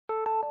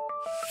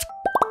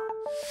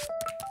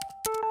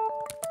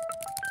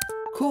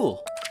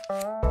cool.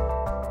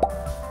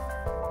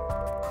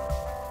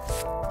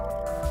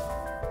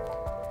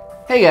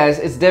 Hey guys,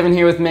 it's Devin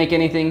here with Make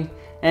Anything,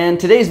 and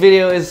today's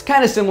video is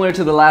kind of similar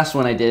to the last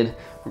one I did,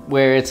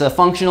 where it's a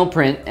functional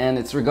print and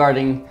it's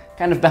regarding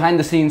kind of behind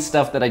the scenes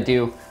stuff that I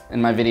do in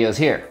my videos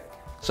here.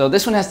 So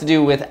this one has to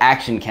do with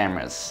action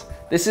cameras.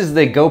 This is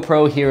the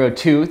GoPro Hero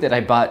 2 that I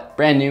bought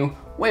brand new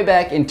way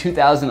back in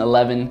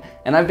 2011,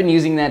 and I've been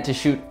using that to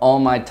shoot all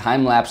my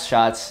time-lapse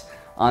shots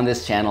on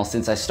this channel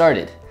since I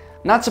started.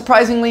 Not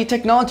surprisingly,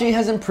 technology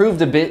has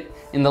improved a bit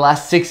in the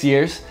last 6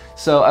 years,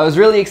 so I was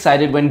really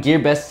excited when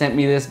GearBest sent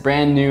me this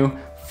brand new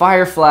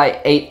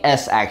Firefly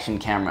 8S action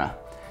camera.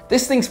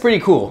 This thing's pretty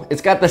cool.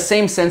 It's got the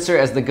same sensor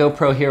as the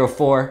GoPro Hero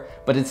 4,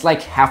 but it's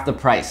like half the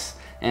price.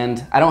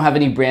 And I don't have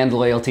any brand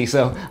loyalty,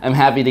 so I'm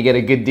happy to get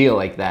a good deal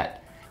like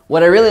that.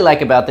 What I really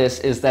like about this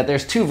is that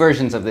there's two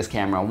versions of this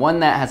camera. One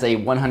that has a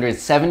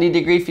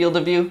 170-degree field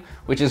of view,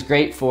 which is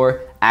great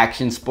for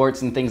action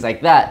sports and things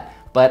like that.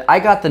 But I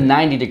got the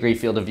 90-degree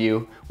field of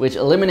view, which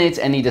eliminates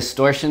any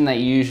distortion that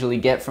you usually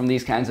get from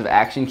these kinds of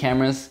action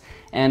cameras.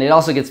 And it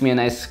also gets me a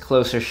nice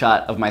closer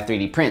shot of my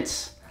 3D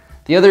prints.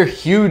 The other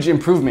huge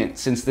improvement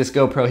since this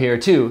GoPro Hero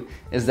 2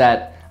 is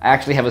that I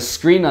actually have a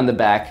screen on the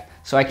back,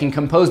 so I can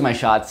compose my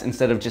shots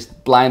instead of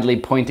just blindly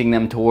pointing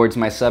them towards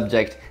my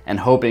subject and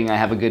hoping I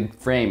have a good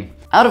frame.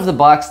 Out of the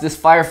box, this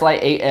Firefly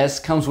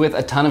 8S comes with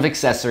a ton of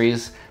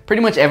accessories,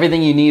 pretty much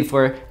everything you need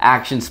for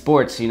action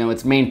sports, you know,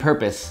 its main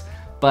purpose.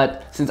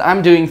 But since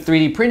I'm doing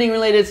 3D printing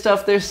related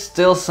stuff, there's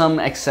still some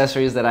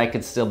accessories that I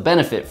could still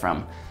benefit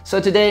from. So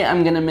today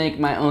I'm gonna make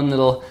my own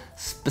little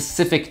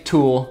specific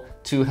tool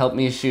to help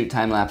me shoot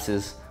time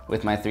lapses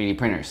with my 3D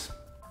printers.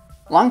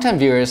 Longtime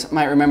viewers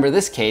might remember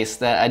this case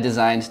that I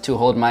designed to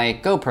hold my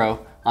GoPro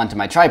onto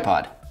my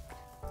tripod.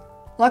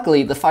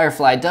 Luckily, the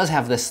Firefly does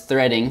have this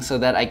threading so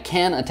that I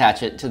can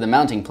attach it to the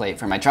mounting plate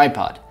for my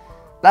tripod.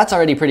 That's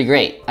already pretty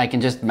great. I can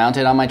just mount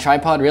it on my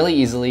tripod really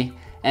easily,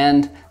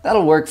 and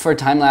that'll work for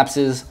time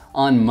lapses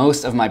on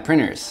most of my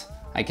printers.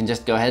 I can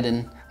just go ahead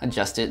and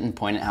adjust it and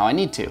point it how I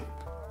need to.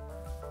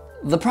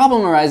 The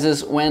problem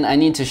arises when I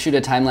need to shoot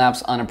a time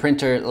lapse on a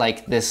printer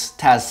like this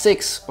TAS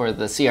 6 or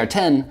the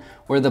CR10,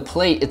 where the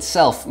plate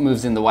itself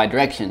moves in the Y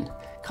direction,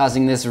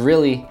 causing this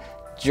really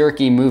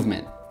jerky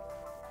movement.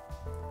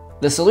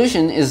 The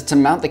solution is to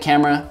mount the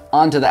camera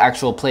onto the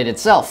actual plate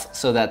itself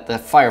so that the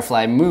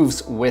Firefly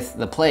moves with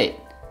the plate.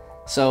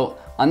 So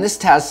on this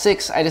TAS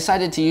 6, I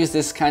decided to use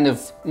this kind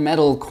of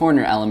metal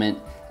corner element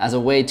as a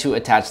way to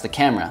attach the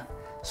camera.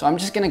 So I'm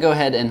just gonna go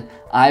ahead and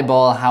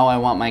eyeball how I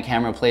want my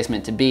camera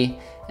placement to be,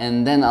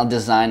 and then I'll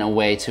design a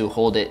way to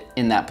hold it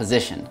in that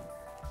position.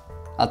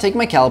 I'll take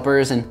my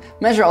calipers and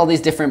measure all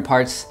these different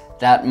parts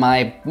that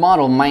my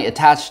model might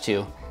attach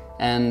to,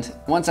 and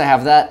once I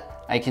have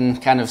that, I can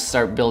kind of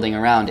start building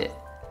around it.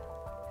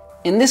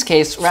 In this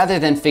case, rather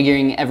than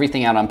figuring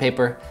everything out on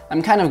paper,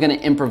 I'm kind of going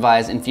to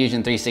improvise in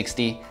Fusion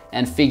 360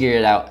 and figure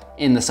it out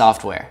in the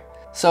software.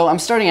 So I'm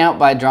starting out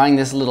by drawing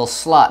this little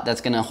slot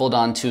that's going to hold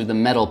on to the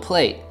metal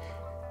plate,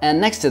 and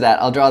next to that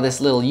I'll draw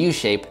this little U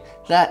shape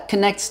that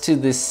connects to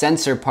this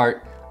sensor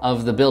part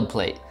of the build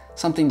plate,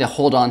 something to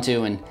hold on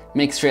to and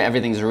make sure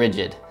everything's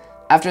rigid.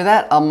 After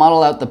that, I'll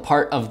model out the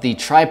part of the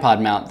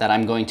tripod mount that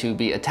I'm going to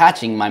be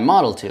attaching my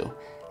model to,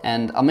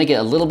 and I'll make it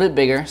a little bit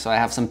bigger so I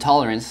have some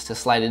tolerance to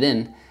slide it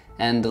in,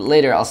 and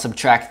later I'll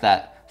subtract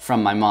that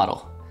from my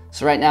model.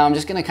 So right now I'm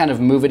just gonna kind of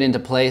move it into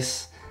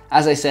place.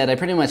 As I said, I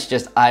pretty much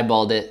just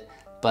eyeballed it,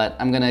 but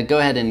I'm gonna go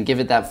ahead and give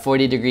it that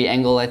 40-degree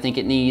angle I think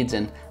it needs,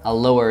 and I'll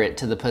lower it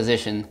to the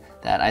position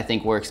that I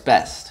think works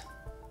best.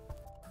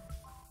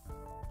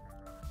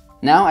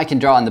 Now I can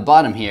draw on the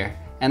bottom here,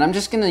 and I'm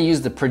just going to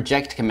use the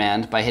project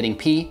command by hitting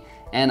P,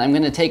 and I'm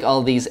going to take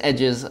all these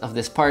edges of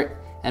this part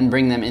and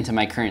bring them into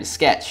my current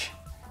sketch.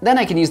 Then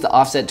I can use the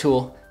offset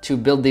tool to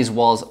build these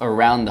walls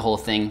around the whole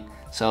thing,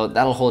 so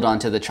that'll hold on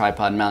to the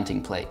tripod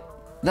mounting plate.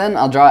 Then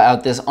I'll draw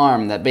out this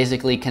arm that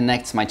basically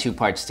connects my two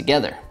parts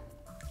together.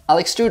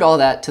 I'll extrude all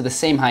that to the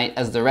same height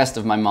as the rest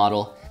of my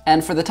model,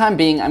 and for the time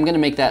being I'm going to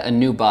make that a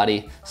new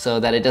body so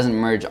that it doesn't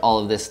merge all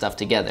of this stuff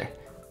together.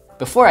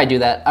 Before I do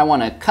that, I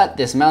want to cut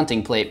this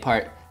mounting plate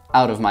part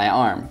out of my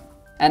arm.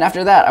 And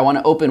after that, I want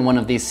to open one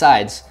of these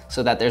sides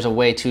so that there's a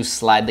way to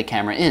slide the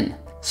camera in.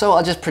 So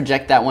I'll just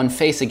project that one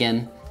face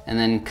again and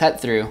then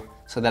cut through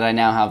so that I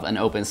now have an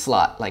open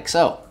slot, like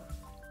so.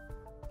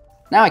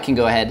 Now I can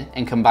go ahead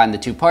and combine the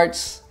two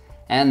parts,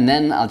 and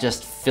then I'll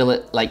just fill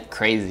it like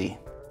crazy.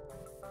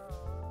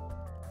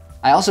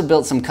 I also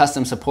built some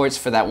custom supports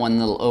for that one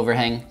little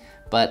overhang,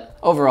 but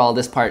overall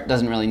this part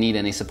doesn't really need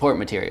any support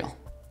material.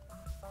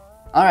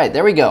 Alright,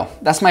 there we go.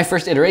 That's my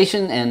first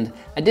iteration, and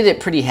I did it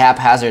pretty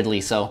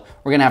haphazardly, so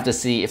we're gonna have to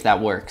see if that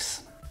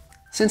works.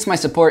 Since my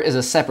support is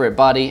a separate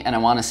body and I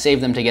want to save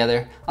them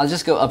together, I'll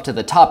just go up to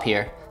the top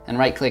here and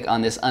right click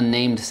on this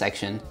unnamed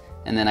section,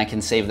 and then I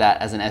can save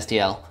that as an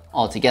STL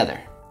altogether.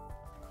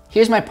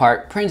 Here's my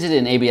part printed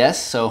in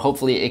ABS, so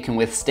hopefully it can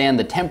withstand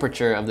the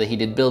temperature of the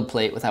heated build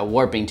plate without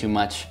warping too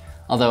much.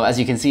 Although as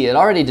you can see, it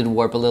already did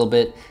warp a little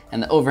bit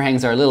and the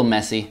overhangs are a little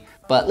messy,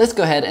 but let's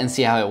go ahead and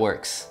see how it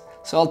works.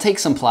 So I'll take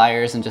some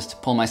pliers and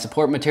just pull my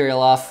support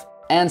material off.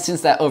 And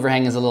since that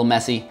overhang is a little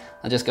messy,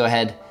 I'll just go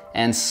ahead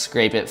and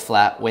scrape it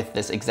flat with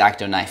this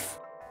X-Acto knife.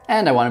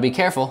 And I want to be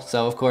careful,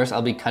 so of course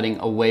I'll be cutting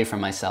away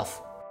from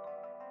myself.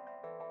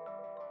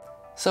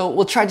 So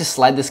we'll try to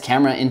slide this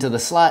camera into the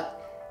slot,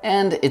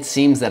 and it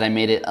seems that I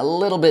made it a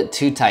little bit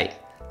too tight.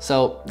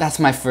 So that's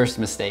my first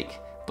mistake,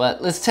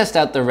 but let's test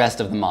out the rest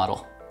of the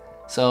model.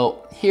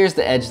 So here's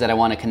the edge that I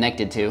want to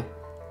connect it to,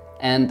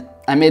 and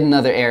I made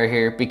another error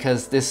here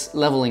because this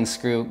leveling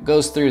screw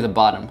goes through the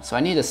bottom, so I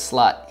need a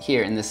slot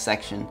here in this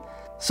section.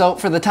 So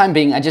for the time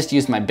being, I just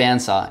used my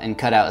bandsaw and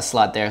cut out a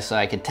slot there so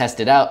I could test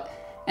it out,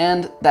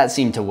 and that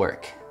seemed to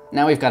work.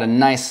 Now we've got a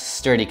nice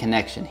sturdy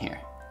connection here.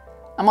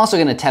 I'm also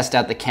going to test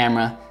out the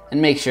camera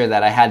and make sure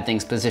that I had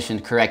things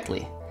positioned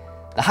correctly.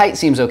 The height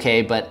seems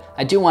okay, but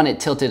I do want it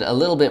tilted a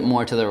little bit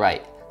more to the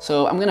right,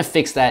 so I'm going to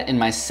fix that in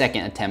my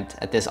second attempt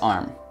at this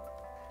arm.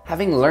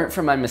 Having learnt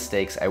from my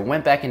mistakes, I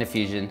went back into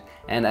Fusion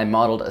and I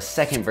modeled a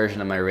second version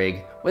of my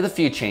rig with a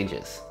few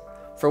changes.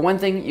 For one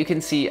thing, you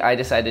can see I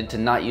decided to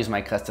not use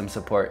my custom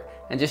support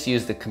and just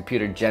use the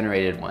computer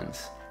generated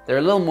ones. They're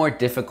a little more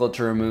difficult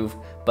to remove,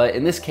 but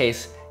in this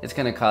case, it's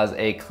going to cause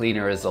a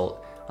cleaner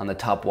result on the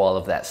top wall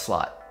of that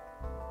slot.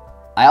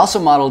 I also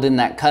modeled in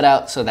that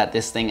cutout so that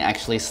this thing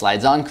actually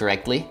slides on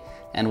correctly,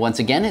 and once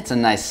again it's a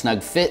nice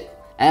snug fit.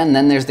 And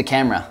then there's the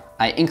camera.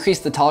 I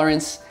increased the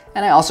tolerance,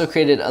 and I also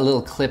created a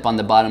little clip on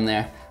the bottom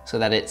there so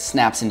that it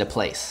snaps into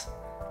place.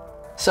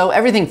 So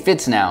everything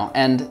fits now,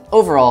 and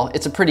overall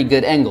it's a pretty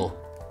good angle.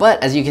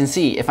 But as you can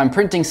see, if I'm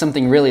printing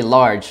something really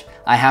large,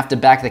 I have to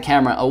back the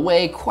camera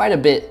away quite a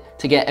bit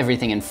to get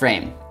everything in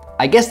frame.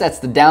 I guess that's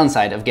the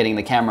downside of getting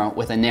the camera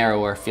with a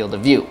narrower field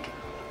of view.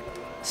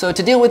 So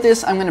to deal with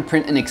this, I'm going to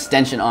print an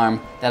extension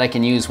arm that I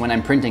can use when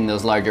I'm printing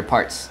those larger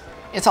parts.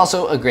 It's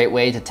also a great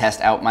way to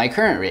test out my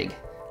current rig.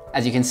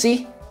 As you can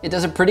see, it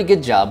does a pretty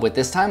good job with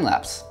this time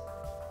lapse.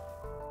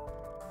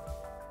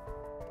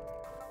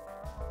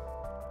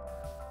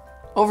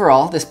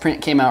 Overall, this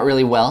print came out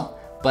really well,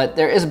 but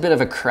there is a bit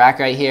of a crack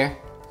right here.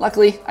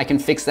 Luckily, I can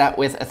fix that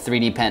with a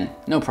 3D pen,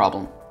 no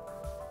problem.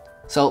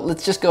 So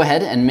let's just go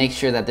ahead and make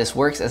sure that this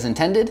works as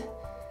intended.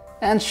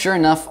 And sure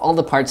enough, all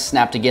the parts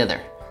snap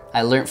together.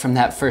 I learned from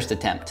that first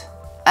attempt.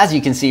 As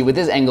you can see, with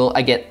this angle,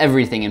 I get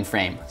everything in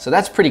frame, so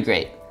that's pretty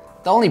great.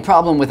 The only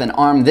problem with an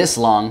arm this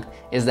long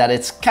is that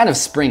it's kind of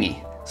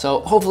springy, so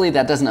hopefully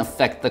that doesn't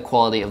affect the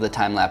quality of the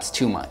time lapse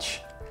too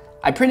much.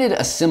 I printed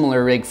a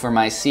similar rig for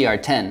my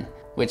CR10,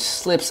 which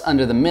slips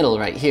under the middle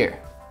right here.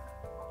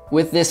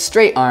 With this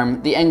straight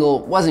arm, the angle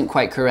wasn't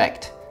quite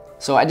correct,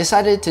 so I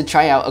decided to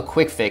try out a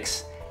quick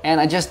fix, and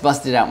I just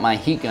busted out my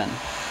heat gun.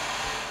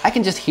 I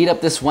can just heat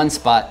up this one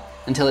spot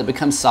until it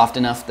becomes soft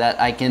enough that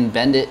I can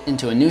bend it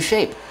into a new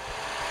shape.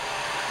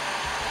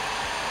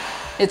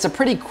 It's a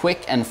pretty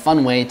quick and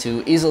fun way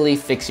to easily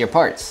fix your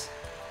parts.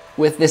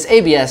 With this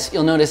ABS,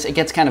 you'll notice it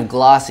gets kind of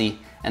glossy,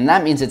 and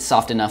that means it's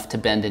soft enough to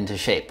bend into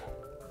shape.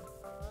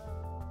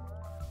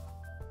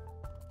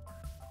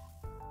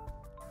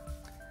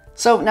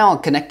 So now I'll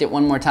connect it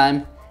one more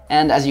time,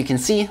 and as you can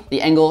see,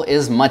 the angle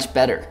is much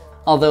better.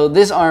 Although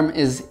this arm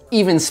is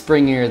even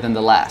springier than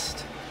the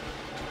last.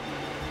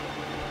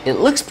 It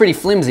looks pretty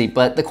flimsy,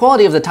 but the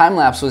quality of the time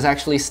lapse was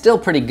actually still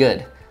pretty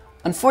good.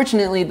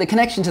 Unfortunately, the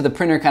connection to the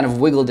printer kind of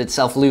wiggled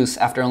itself loose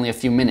after only a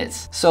few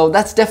minutes, so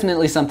that's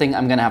definitely something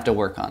I'm gonna have to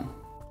work on.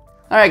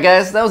 Alright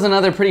guys, that was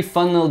another pretty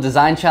fun little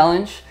design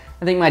challenge.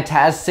 I think my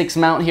TAS 6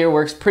 mount here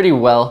works pretty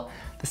well.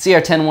 The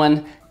CR10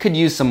 one could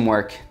use some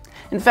work.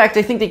 In fact,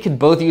 I think they could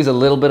both use a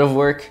little bit of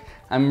work.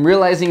 I'm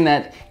realizing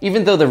that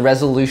even though the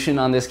resolution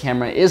on this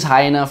camera is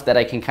high enough that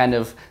I can kind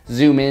of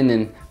zoom in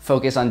and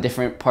focus on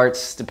different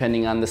parts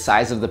depending on the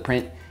size of the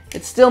print,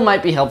 it still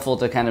might be helpful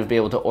to kind of be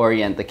able to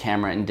orient the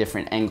camera in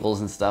different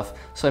angles and stuff.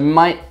 So I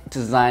might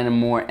design a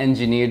more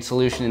engineered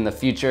solution in the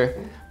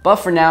future. But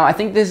for now, I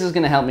think this is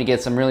gonna help me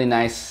get some really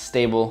nice,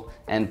 stable,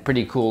 and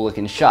pretty cool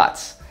looking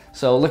shots.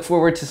 So look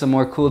forward to some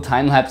more cool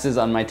time lapses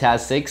on my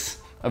TAS 6,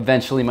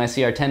 eventually my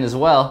CR10 as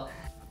well.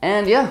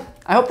 And yeah,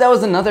 I hope that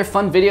was another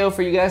fun video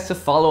for you guys to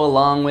follow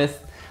along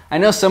with. I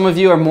know some of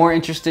you are more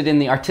interested in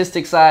the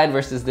artistic side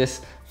versus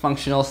this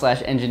functional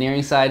 /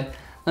 engineering side.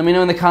 Let me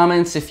know in the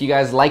comments if you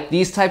guys like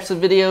these types of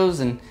videos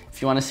and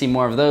if you want to see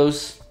more of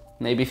those.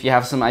 Maybe if you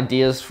have some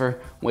ideas for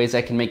ways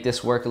I can make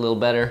this work a little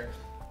better.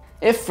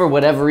 If for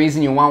whatever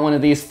reason you want one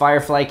of these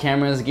Firefly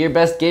cameras,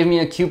 GearBest gave me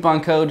a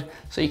coupon code,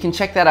 so you can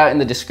check that out in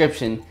the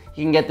description.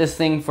 You can get this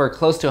thing for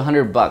close to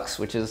 $100,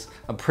 which is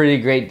a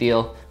pretty great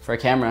deal for a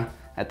camera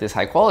at this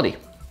high quality.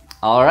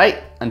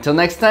 Alright, until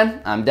next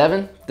time, I'm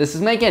Devin, this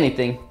is Make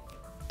Anything.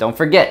 Don't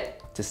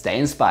forget to stay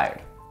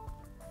inspired.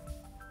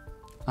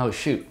 Oh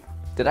shoot,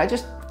 did I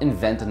just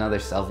invent another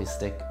selfie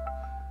stick?